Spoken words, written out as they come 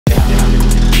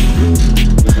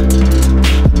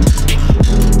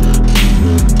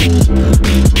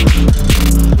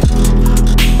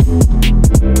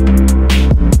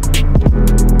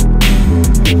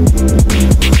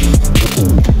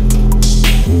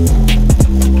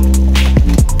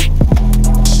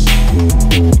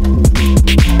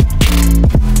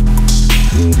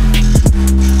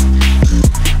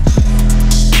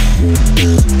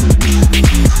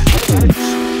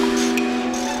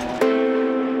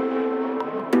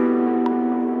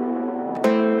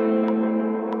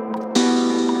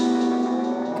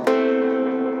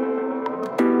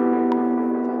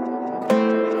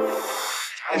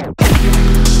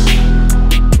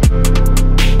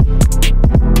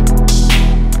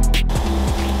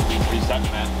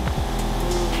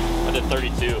I did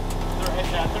 32.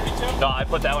 Yeah, 32? No, I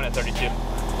put that one at 32.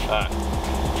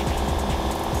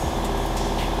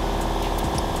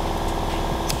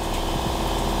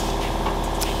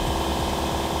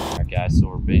 Alright guys, so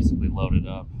we're basically loaded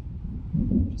up.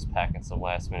 Just packing some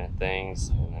last minute things,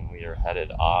 and then we are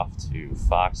headed off to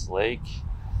Fox Lake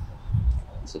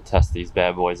to test these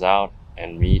bad boys out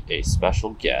and meet a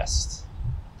special guest.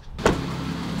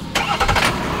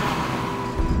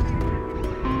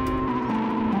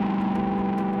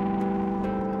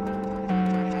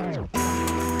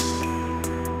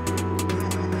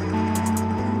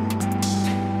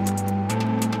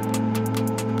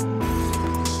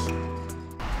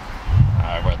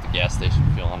 Gas station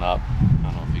filling up.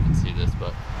 I don't know if you can see this,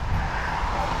 but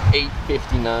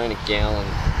 $8.59 a gallon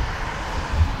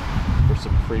for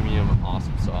some premium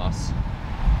awesome sauce.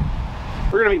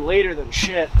 We're gonna be later than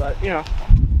shit, but you know.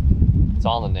 It's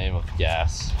all in the name of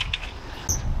gas.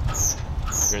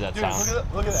 You hear that Dude,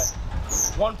 sound? look at that.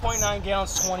 1.9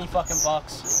 gallons, 20 fucking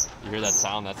bucks. You hear that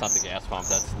sound? That's not the gas pump,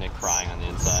 that's Nick crying on the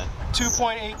inside.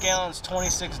 2.8 gallons,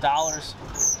 $26.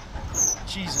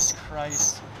 Jesus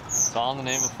Christ. It's all in the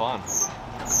name of fun.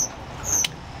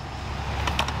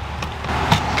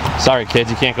 Sorry kids,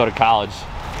 you can't go to college.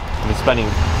 I've been spending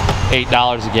 $8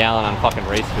 a gallon on fucking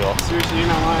race fuel. Seriously, you're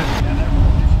not lying.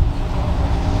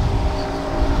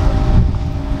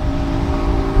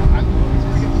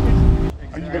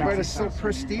 But it's so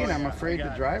pristine, I'm afraid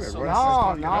to drive it.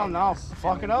 No,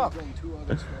 fuck it up.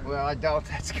 Well, I doubt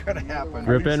that's gonna happen.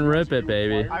 Rip and rip it,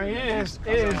 baby. I mean,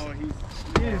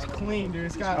 it is clean, dude.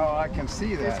 It's got. Oh, I can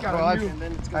see that. It's got well,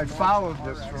 I followed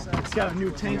this from. It's got a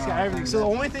new tank, it's got everything. So the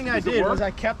only thing I did was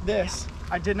I kept this.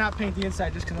 I did not paint the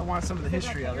inside just because I wanted some of the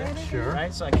history of it. Sure.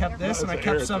 Right. So I kept this, and I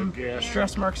kept some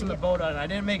stress marks in the boat on it. I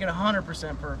didn't make it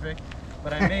 100% perfect,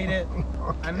 but I made it.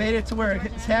 I made it to where it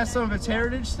has some of its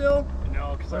heritage still.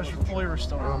 No, because it's fully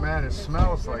restored. Oh man, it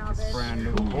smells like it's brand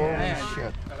new. Holy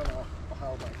shit.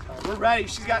 We're ready.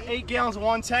 She's got 8 gallons of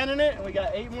 110 in it, and we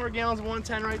got 8 more gallons of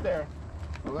 110 right there.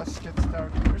 Well, let's get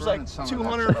started. There's like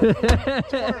 200.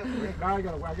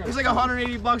 There's like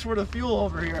 180 bucks worth of fuel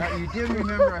over here. You did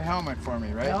remember a helmet for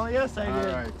me, right? Hell yes, I did.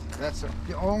 All right. That's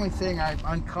the only thing I'm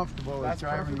uncomfortable with. That's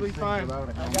driving perfectly these fine. things without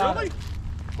a helmet. Really?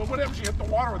 But what happens if you hit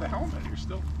the water with a helmet? You're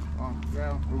still... Oh,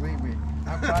 well, believe me,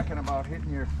 I'm talking about hitting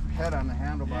your head on the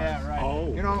handlebars. Yeah, right.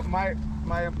 Oh. You know,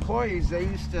 my employees, they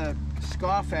used to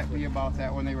scoff at me about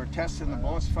that when they were testing the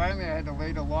boats. Finally, I had to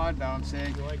lay the law down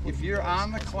saying, if you're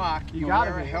on the clock, you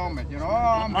wear a helmet. You know, oh,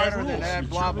 I'm better than that,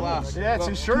 blah, blah. Yeah, it's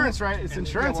insurance, right? It's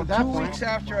insurance at that point. 2 weeks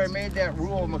after I made that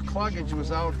rule, McCluggage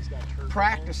was out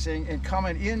practicing and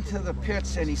coming into the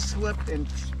pits, and he slipped and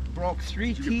broke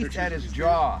 3 teeth at his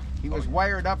jaw. He was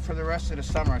wired up for the rest of the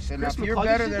summer. I said, now, if you're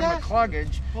better than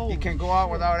McCluggage, you can go out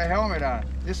without a helmet on.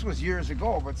 This was years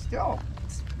ago, but still.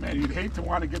 Man, you'd hate to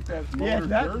want to get that motor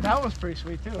Yeah, dirty. that was pretty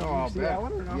sweet too. Oh, See that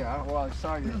one or no? Yeah, well, I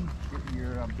saw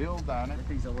your build on it.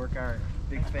 Things that work hard.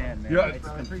 Big fan, man. Yeah. It's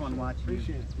been fun watching.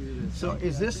 Appreciate it. So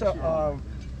is this a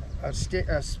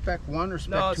spec 1 or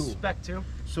spec 2? No, it's spec 2.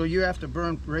 So you have to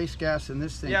burn race gas in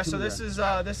this thing Yeah, too, so this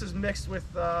is mixed with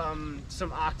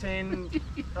some octane,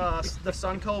 the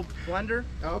Sunco blender.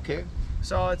 Okay.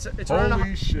 So it's Holy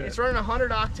running shit. it's running 100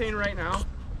 octane right now.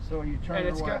 So you turn And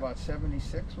it it's what, got- about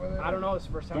 76 with it? I don't know. It's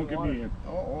the first time. Don't get me in.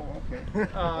 Oh, okay.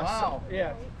 Wow. So,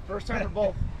 yeah, first time for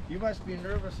both. You must be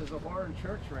nervous as a whore in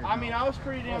church right now. I mean, I was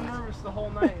pretty damn nervous the whole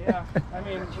night. Yeah. I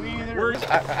mean, we either.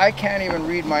 I can't even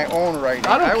read my own writing.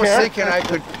 I don't was care. thinking I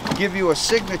could give you a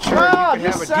signature No, and you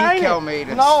can have just a sign decal it. made.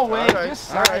 No way, All right,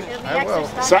 just all sign right, it. I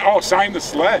will. Sign the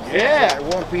sled. Yeah. It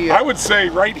won't be. I would say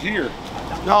right here.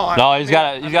 No, He's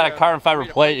got a carbon fiber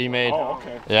plate he made. Oh,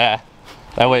 okay. Yeah.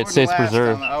 That way it stays On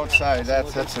preserved. the outside,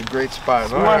 that's a great spot.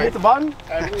 You want to hit the button?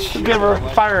 Give her,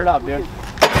 fire it up, dude.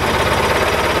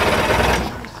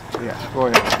 Yeah, go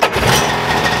ahead.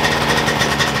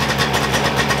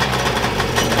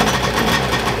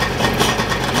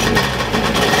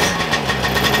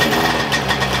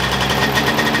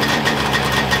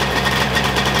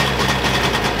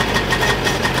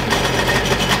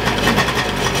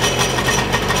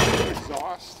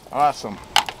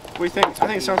 do you think? I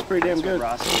think it sounds pretty damn good.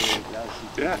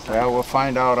 Yeah. Well, we'll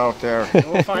find out there.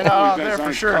 We'll find out there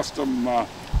for sure. Custom,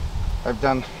 I've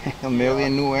done a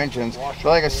million new engines. But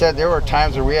like I said, there were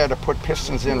times where we had to put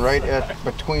pistons in right at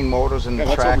between motors and the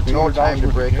that's track. over No time to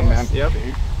break them in. Yep.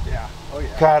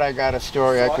 God, I got a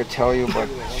story I could tell you, but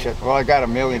shit. Well, I got a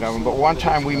million of them. But one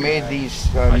time we made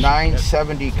these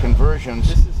 970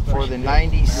 conversions for the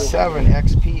 97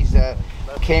 XPs that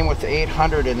came with the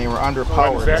 800 and they were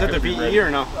underpowered. Is that the VE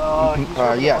or no?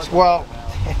 Yes. Well,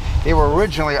 they were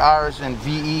originally ours in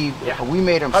VE. We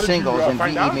made them singles, and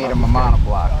VE made them a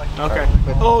monoblock. Okay.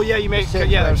 Oh yeah, you make.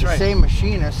 Yeah, that's right. The same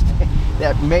machinist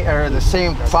that made, or the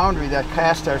same foundry that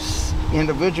cast our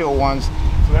individual ones,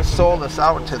 sold us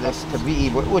out to this to VE,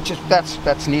 which is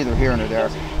that's neither here nor there.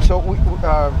 So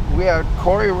we had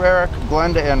Corey Rarick,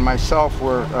 Glenda, and myself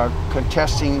were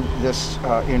contesting this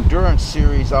endurance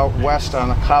series out west on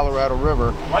the Colorado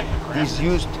River. These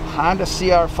used Honda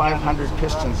CR 500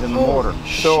 pistons in the motor.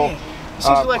 So these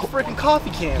are like freaking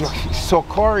coffee cans. So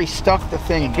Corey stuck the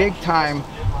thing big time.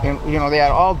 And you know, they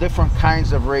had all different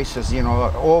kinds of races, you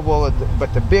know, oval,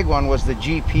 but the big one was the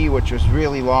GP, which was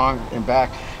really long and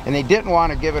back, and they didn't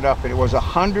want to give it up. It was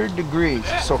 100 degrees.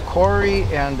 So Corey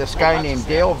and this guy named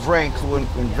Dale Vrank, who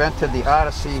invented the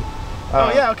Odyssey.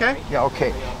 Oh yeah, okay. Yeah,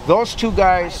 okay. Those two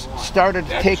guys started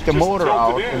to take the motor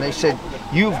out, and they said,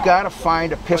 you've got to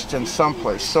find a piston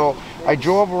someplace. So I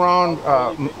drove around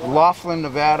Laughlin,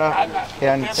 Nevada,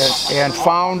 and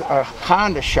found a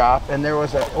Honda shop, and there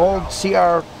was an old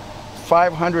CR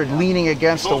 500 leaning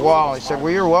against the wall. He said,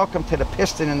 well, you're welcome to the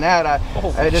piston in that.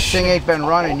 This thing ain't been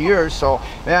running years. So,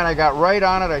 man, I got right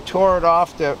on it. I tore it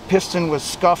off. The piston was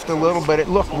scuffed a little, but it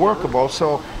looked workable.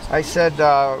 So I said,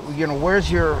 you know,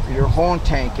 where's your hone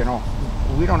tank? You know,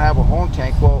 we don't have a hone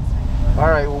tank. Well, all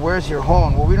right, well, where's your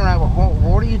hone? Well, we don't have a hone.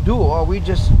 Well, what do you do? Oh, we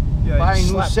just buy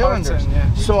new cylinders.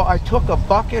 In, So I took a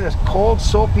bucket of cold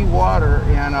soapy water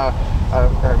and a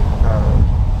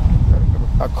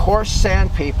coarse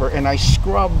sandpaper, and I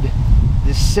scrubbed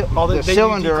the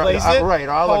cylinder, right,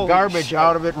 all the garbage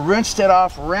out of it, rinsed it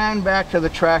off, ran back to the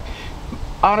track.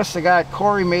 Honest to God,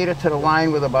 Corey made it to the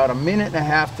line with about a minute and a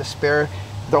half to spare.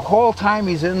 The whole time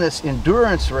he's in this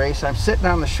endurance race, I'm sitting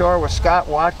on the shore with Scott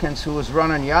Watkins, who was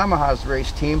running Yamaha's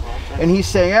race team, and he's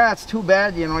saying, yeah, it's too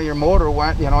bad, you know, your motor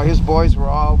went, you know, his boys were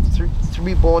all,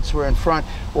 three boats were in front.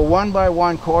 Well, one by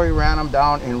one, Corey ran them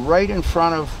down, and right in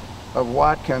front of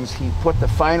Watkins, he put the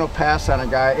final pass on a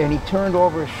guy, and he turned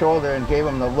over his shoulder and gave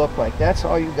him the look like, that's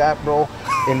all you got, bro,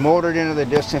 and motored into the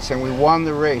distance, and we won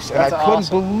the race. And I couldn't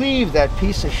believe that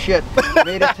piece of shit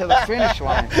made it to the finish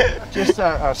line. Just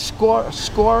a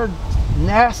scored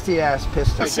nasty ass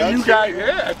piston. I see you guys,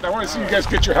 yeah, I want to see you guys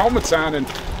get your helmets on and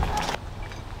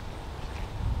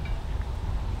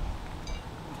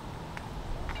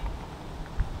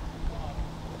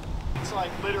It's like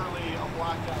literally a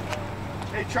block down there.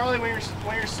 Hey Charlie, when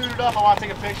you're suited up, I want to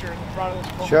take a picture in front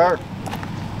of this. Sure.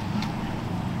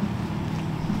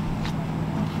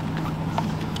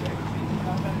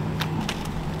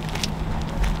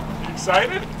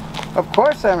 excited? Of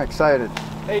course I'm excited.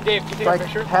 Hey Dave, can you take Like a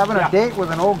picture? having a date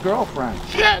with an old girlfriend.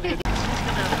 Yeah, dude.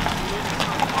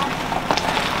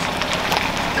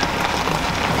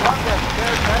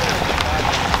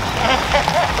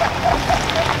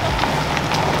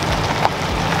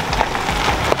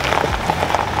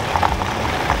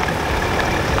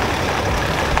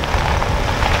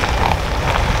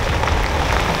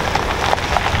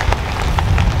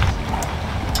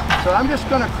 So I'm just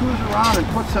going to cruise around and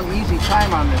put some easy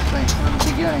time on this thing for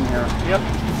the beginning here. Yep.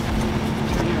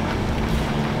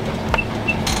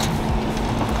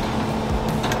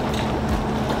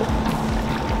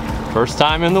 First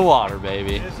time in the water,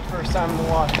 baby. It is the first time in the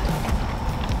water.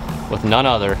 With none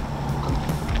other.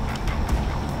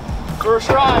 First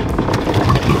ride.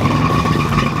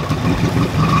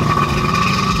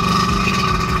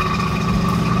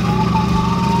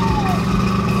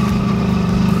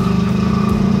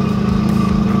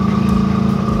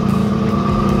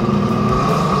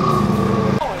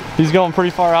 He's going pretty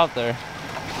far out there.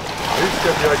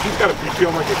 He's got to be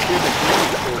feeling like a kid.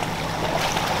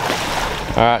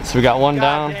 Alright, so we got one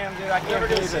down. Damn, dude, I can't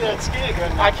believe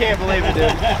it. I can't believe it,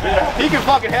 dude. He can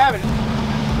fucking have it.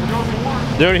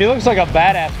 Dude, he looks like a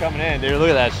badass coming in, dude. Look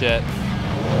at that shit.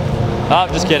 Oh,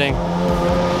 just kidding.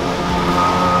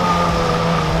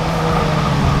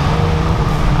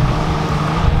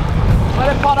 Let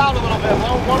it pot out a little bit.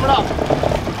 We'll warm it up.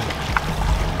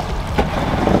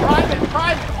 Prime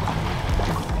it.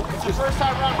 It's your first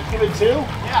time running. Give it two?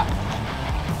 Yeah.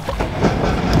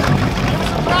 Give it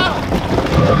some throttle.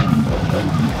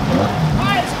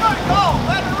 Alright, it's good. Go.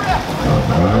 Let it rip.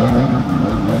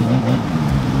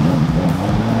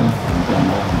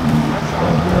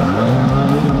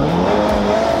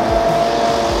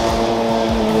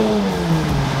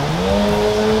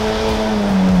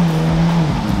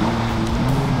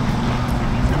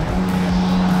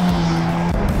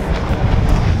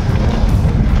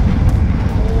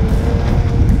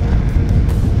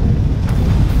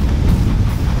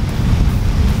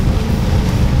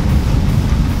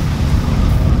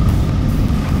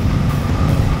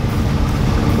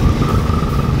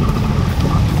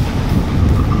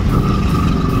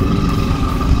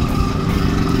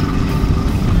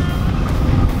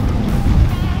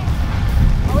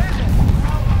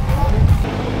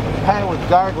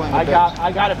 Gargling. I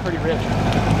got it pretty rich.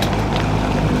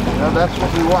 Well, that's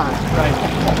what we want. Right.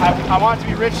 I want it to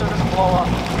be rich so it doesn't blow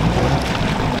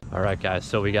up. All right, guys.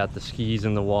 So we got the skis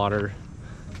in the water.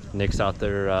 Nick's out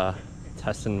there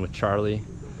testing with Charlie,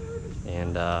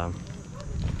 and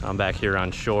I'm back here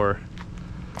on shore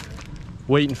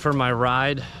waiting for my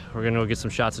ride. We're gonna go get some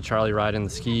shots of Charlie riding the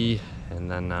ski, and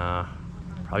then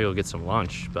probably go get some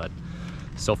lunch. But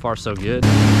so far, so good.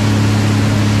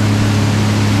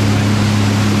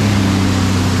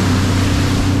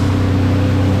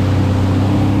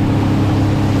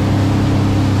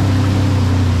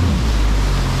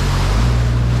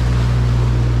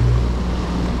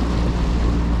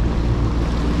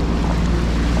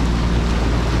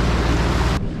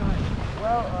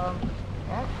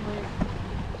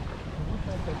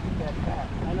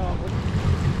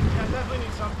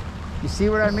 You see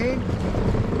what I mean?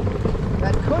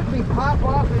 That could be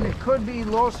pop-off and it could be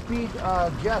low-speed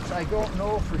jets. I don't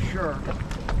know for sure.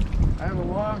 I have a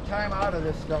long time out of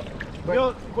this stuff. But you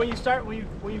know, when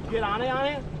you get on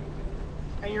it,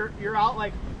 and you're out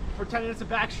like for 10 minutes of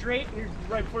back straight, and you're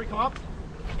right before you come up,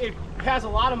 it has a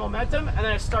lot of momentum, and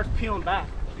then it starts peeling back.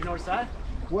 You notice that?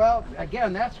 Well,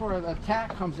 again, that's where the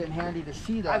tack comes in handy to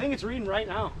see that. I think it's reading right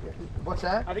now. What's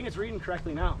that? I think it's reading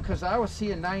correctly now. Because I was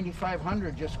seeing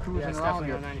 9,500 just cruising it's around definitely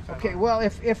here. on 95. Okay, well,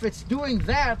 if it's doing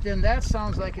that, then that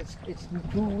sounds like it's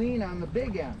too lean on the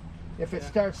big end. If it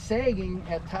starts sagging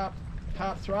at top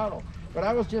throttle. But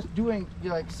I was just doing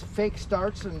like fake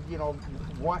starts and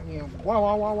wow,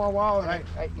 and right.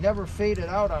 I never faded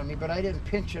out on me, but I didn't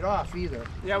pinch it off either.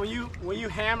 Yeah, when you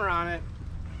hammer on it,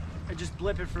 I just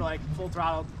blip it for like full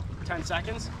throttle 10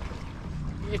 seconds.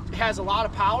 It has a lot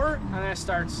of power, and then it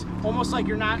starts almost like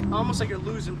you're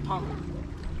losing pump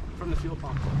from the fuel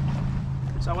pump.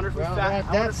 So I wonder if we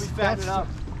fatten it up.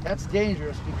 That's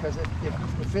dangerous because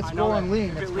if it's I know going that. lean,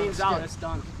 if it's it leans gonna out, stick. it's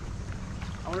done.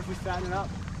 I wonder if we fatten it up.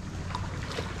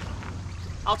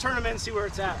 I'll turn them in and see where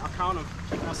it's at. I'll count them.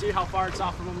 And I'll see how far it's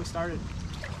off from when we started.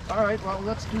 All right, well,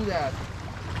 let's do that.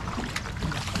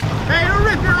 Hey, you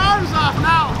rip your arms off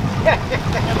now.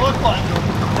 It looked like it.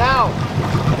 Now,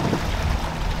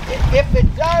 if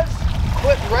it does,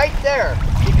 quit right there,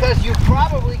 because you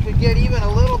probably could get even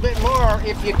a little bit more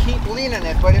if you keep leaning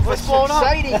it. But if it's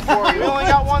exciting for you, we only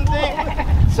got one thing.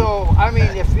 So I mean,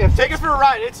 if take it for a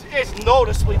ride, it's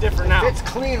noticeably different now. It's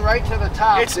clean right to the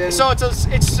top. It's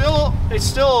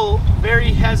still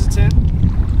very hesitant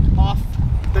off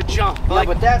the jump. Yeah,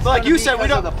 but that's like you said, we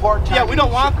don't. The port timing We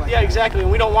don't want. like yeah, that. exactly.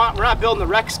 We're not building the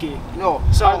wreck ski. No.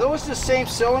 So are those the same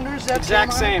cylinders? That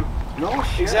exact same. No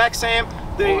shit. Exact same.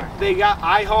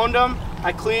 I honed them.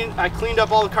 I cleaned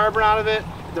up all the carbon out of it.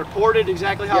 They're ported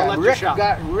exactly how electric shop.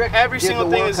 Rick Every did single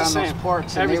the thing work is the on same. those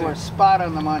ports, and Everything. they were spot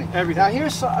on the money. Everything. Now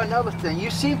here's another thing.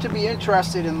 You seem to be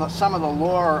interested in some of the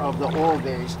lore of the old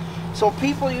days. So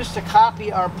people used to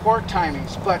copy our port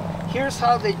timings, but here's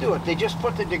how they do it. They just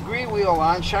put the degree wheel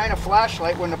on, shine a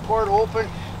flashlight. When the port opened,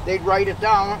 they'd write it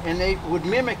down, and they would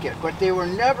mimic it. But they were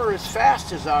never as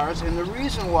fast as ours, and the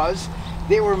reason was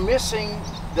they were missing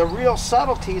the real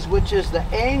subtleties, which is the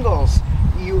angles.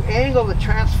 You angle the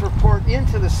transfer port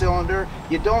into the cylinder,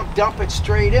 you don't dump it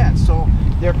straight in. So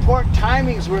their port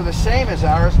timings were the same as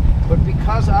ours, but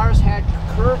because ours had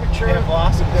curvature,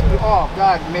 oh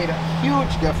God, it made a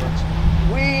huge difference.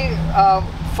 We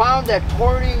found that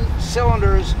porting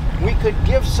cylinders, we could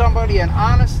give somebody an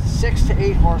honest 6 to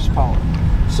 8 horsepower.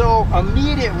 So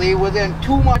immediately within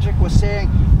 2 months, Rick was saying,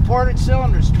 ported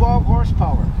cylinders, 12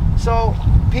 horsepower. So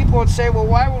people would say, well,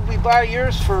 why would we buy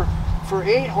yours for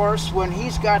 8 horse when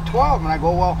he's got 12? And I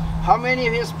go, well, how many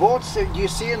of his boats do you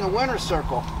see in the winner's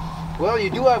circle? Well, you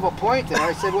do have a point there.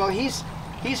 I said, well, he's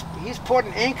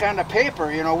putting ink on the paper.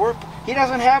 You know, he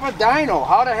doesn't have a dyno.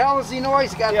 How the hell does he know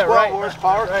he's got 12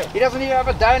 horsepower? Right. He doesn't even have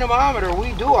a dynamometer.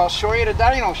 We do. I'll show you the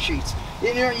dyno sheets.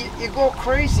 You know, you go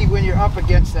crazy when you're up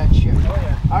against that shit. Oh,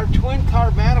 yeah. Our twin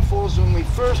carb manifolds, when we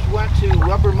first went to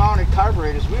rubber mounted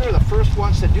carburetors, we were the first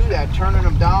ones to do that, turning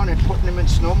them down and putting them in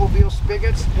snowmobile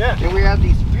spigots. Yeah. And we had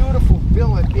these beautiful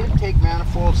billet intake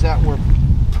manifolds that were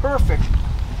perfect.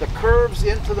 The curves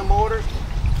into the motor.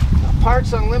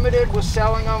 Parts Unlimited was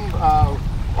selling them.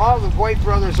 All the White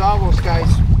Brothers, all those guys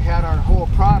had our whole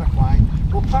product line.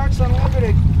 Well, Parts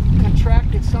Unlimited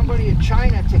contracted somebody in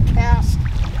China to cast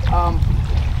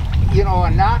you know, a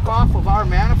knockoff of our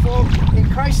manifold. In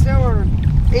Christ, there were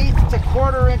 1/8 to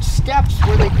 1/4 inch steps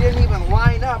where they didn't even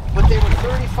line up, but they were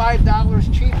 $35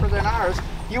 cheaper than ours.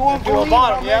 You won't believe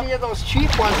how many of those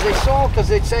cheap ones they sold, because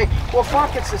they'd say, well,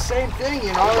 fuck, it's the same thing,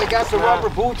 you know, they got the rubber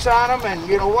boots on them, and,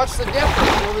 you know, what's the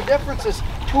difference? Well, the difference is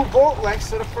 2 bolt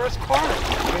lengths to the first corner.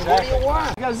 I mean, what do you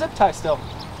want? You got a zip tie still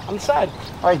on the side.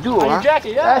 I do, On your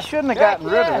jacket, yeah. I shouldn't have gotten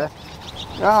rid of it.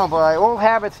 No, but old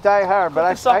habits die hard.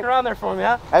 But Suck around there for me,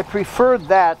 huh? I preferred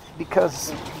that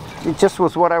because it just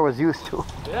was what I was used to.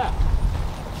 Yeah.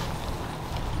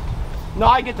 No,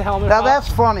 I get the helmet. Now that's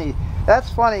funny. That's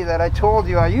funny that I told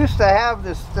you I used to have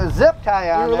this zip tie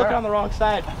on. You were looking on the wrong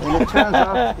side. And it turns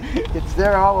out it's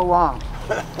there all along.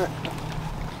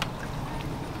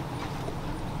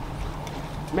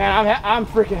 Man, I'm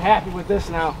freaking happy with this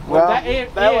now. Well, that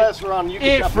last run, you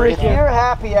can jump in. If you're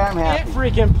happy, I'm happy. It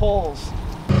freaking pulls.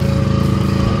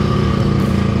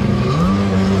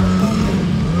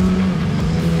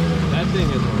 That thing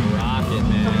is a rocket,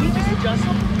 man. You just adjust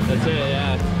them? That's it,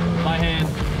 yeah. By hand.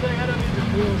 I don't need the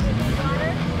wheels.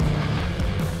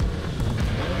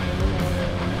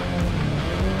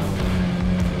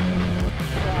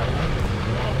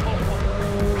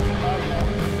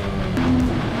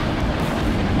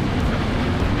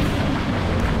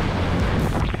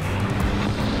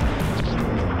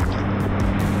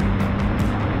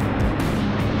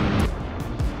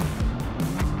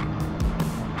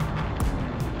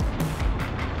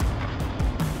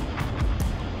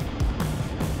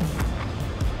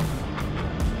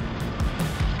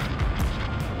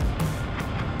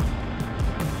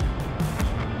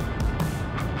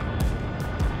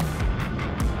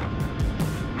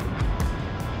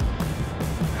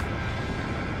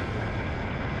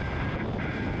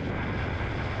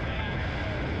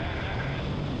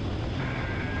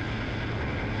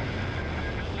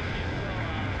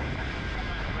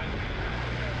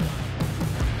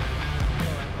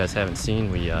 You guys haven't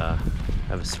seen, we have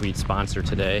a sweet sponsor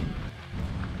today.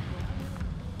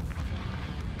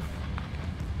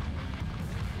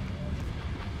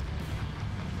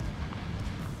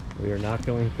 We are not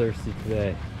going thirsty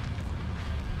today.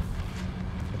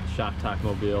 Shop Talk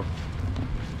Mobile.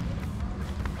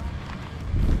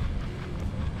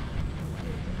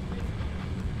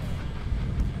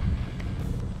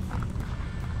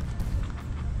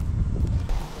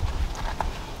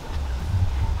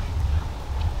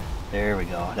 There we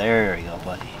go. There we go,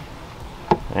 buddy.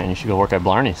 And you should go work at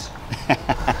Blarney's.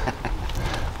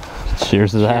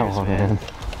 Cheers to that Cheers, one, man.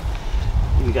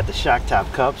 man. We got the shock top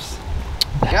cups.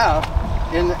 Yeah,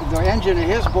 and the engine in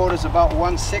his boat is about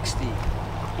 160.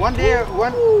 One day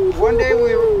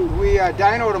we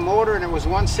dynoed a motor and it was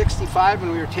 165,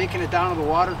 and we were taking it down to the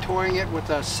water, towing it with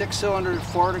a 6-cylinder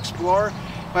Ford Explorer.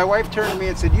 My wife turned to me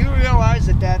and said, "Do you realize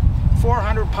that that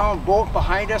 400-pound boat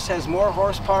behind us has more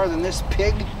horsepower than this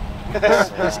pig?"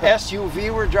 This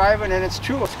SUV we're driving, and it's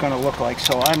true. It's going to look like,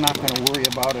 so I'm not going to worry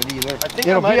about it either. I think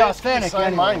it'll I might be have to authentic. sign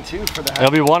Anyway. mine too for that. It'll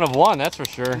be one of one, that's for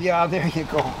sure. Yeah, there you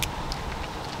go.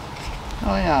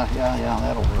 Oh yeah,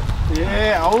 that'll work.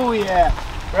 Yeah, oh yeah.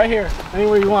 Right here,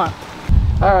 anywhere you want.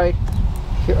 All right.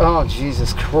 Here, oh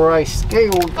Jesus Christ! Hey,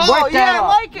 Oh wipe yeah, that I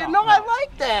off. like it. No, I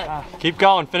like that. Keep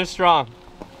going, finish strong.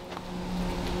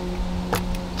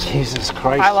 Jesus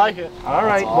Christ! I like it. All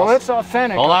right. Well, it's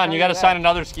authentic. Hold I'll on, tell you got to that. sign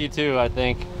another ski too, I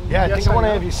think. Yeah, I think I want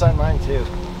to have you sign mine too.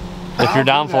 If you're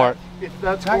down for it.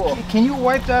 That's Now, cool. can you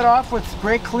wipe that off with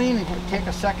brake clean and take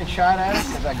a second shot at it?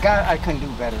 Because I can do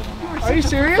better than that. Are you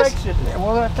serious?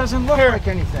 Well, that doesn't look like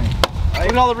anything. Look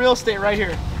at all the real estate right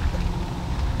here.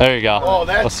 There you go. Oh,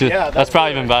 that's Let's do, yeah. that's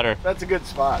probably even better. That's a good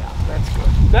spot. That's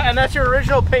good. And that's your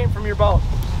original paint from your boat.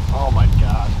 Oh my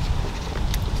God.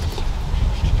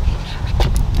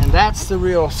 And that's the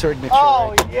real signature. Oh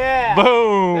right there. yeah.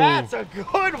 Boom! That's a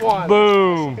good one.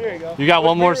 Boom! Here you go. You got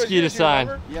one more What ski year to is yours, sign.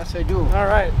 Robert? Yes, I do. All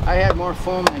right. I had more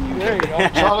foam than you. There you go.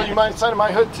 Charlie, you mind signing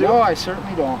my hood too? No, I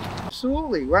certainly don't.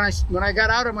 Absolutely. When I got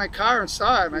out of my car and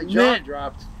saw it, my jaw Mint.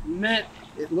 dropped. Mint.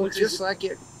 It looked just like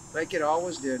it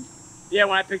always did. Yeah,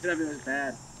 when I picked it up, it was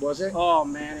bad. Was it? Oh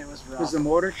man, it was rough. Was the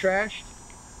motor trashed?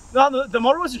 No, the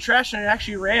motor wasn't trashed and it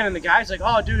actually ran, and the guy's like,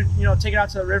 oh dude, you know, take it out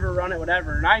to the river, run it,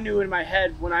 whatever. And I knew in my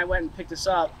head when I went and picked this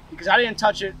up, because I didn't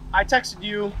touch it, I texted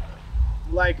you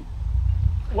like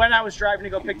when I was driving to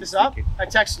go pick this up, I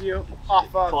texted you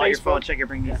off Pull out your phone, Facebook. check your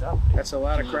bring these up. That's a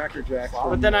lot of Cracker Jacks.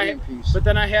 But then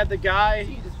I had the guy.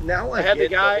 Now I had the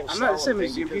guy. I'm not saying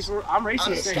museum piece. I'm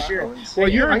racing this next year. Well,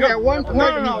 you're at one point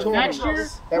no, you told next me. year.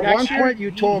 At next one year, point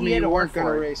you told me he had you to weren't work going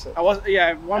to for it. race it. I was. Yeah,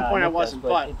 at one point I Nick does, wasn't, but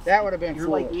but it's- That would have been You're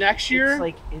foolish. like next year, it's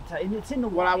like it's in the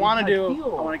what I want to do,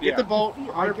 I want to get the boat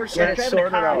 100%. Get it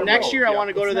sorted out. Next year I want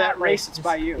to go to that race that's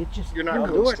by you. You're not You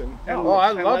can do it. coasting. Oh,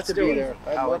 I'd And love let's to do be it.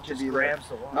 there. I'd love to be there.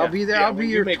 I'll I'll be there. Yeah, I'll be when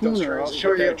you your make those tuner. I'll turns, show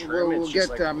you you. get that trim, We'll it's get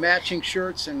just like- matching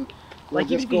shirts and we'll Like,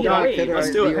 just even go if you back do to it, let's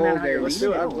the do it. old days.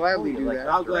 I'd gladly do that.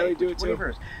 I'll gladly do it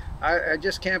too. I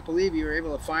just can't believe you were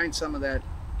able to find some of that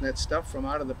stuff from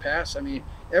out of the past. I mean,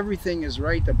 everything is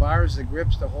right. The bars, the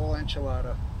grips, the whole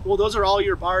enchilada. Well, those are all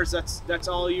your bars. That's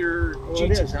all your Oh,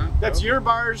 it GT. is, huh? That's your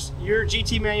bars, your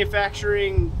GT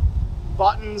manufacturing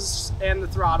buttons and the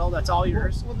throttle. That's all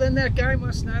yours. Well, then that guy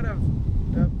must not have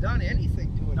done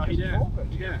anything to it. No, he just didn't. drove it.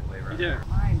 He didn't. He didn't.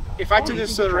 If I took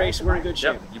this to the race, we're in good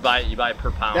shape. Yep. You buy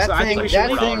per pound. That So I think thing, we should that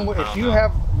leave thing, it. if you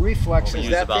have reflexes, We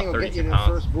use that about thing will get you 32 to the pounds.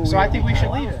 first buoy. So I think we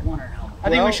should leave it. I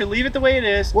think Well- we should leave it the way it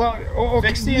is. Well, okay,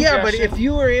 Fix the yeah, but injection. if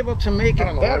you were able to make I it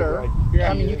don't know, better,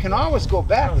 I mean, you can always go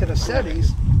back to the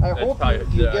settings. I That's hope probably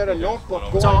you the get a idea. notebook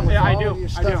It's going all- with yeah, I all do. of your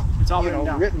I stuff, do. It's all you know, written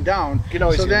down. written down. You can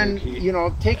always So get a then, new key. you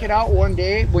know, take it out one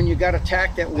day when you got a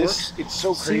tack that This, works. it's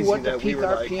so See crazy what the that we peak were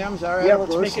like, RPMs are yeah, at a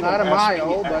let's burst, make it not a an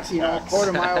mile, SP but you know, a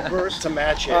quarter mile burst. to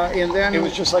match it. And then It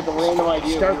was just like a random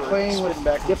idea. start we were playing with spinning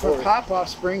back and different forth. pop-off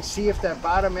springs, see if that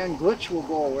bottom end glitch will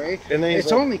go away. And then he's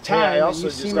It's like, only "Hey, I time, and also you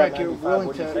just seem got like you're 95, willing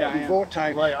what do you to think?" I am. devote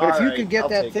time. Like, But if you alright, could get I'll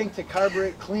that take thing to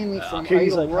carburate cleanly from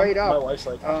Katie's idle like, right my up, wife's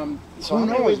like, so who I'm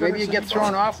gonna knows? leave Maybe you everything get thrown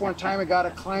fine. off one time and got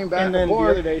to climb back And then the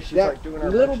aboard. other day she's That like doing our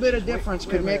little budget. bit of She's like, difference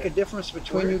wait could a make a minute. difference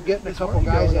between you getting a couple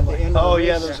guys at the end Oh, of the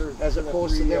yeah, race, those are as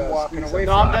opposed to them walking away squeeze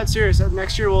No, from I'm it. dead serious.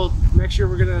 Next year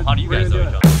we're gonna. How do you we're guys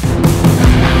gonna know do each it. other?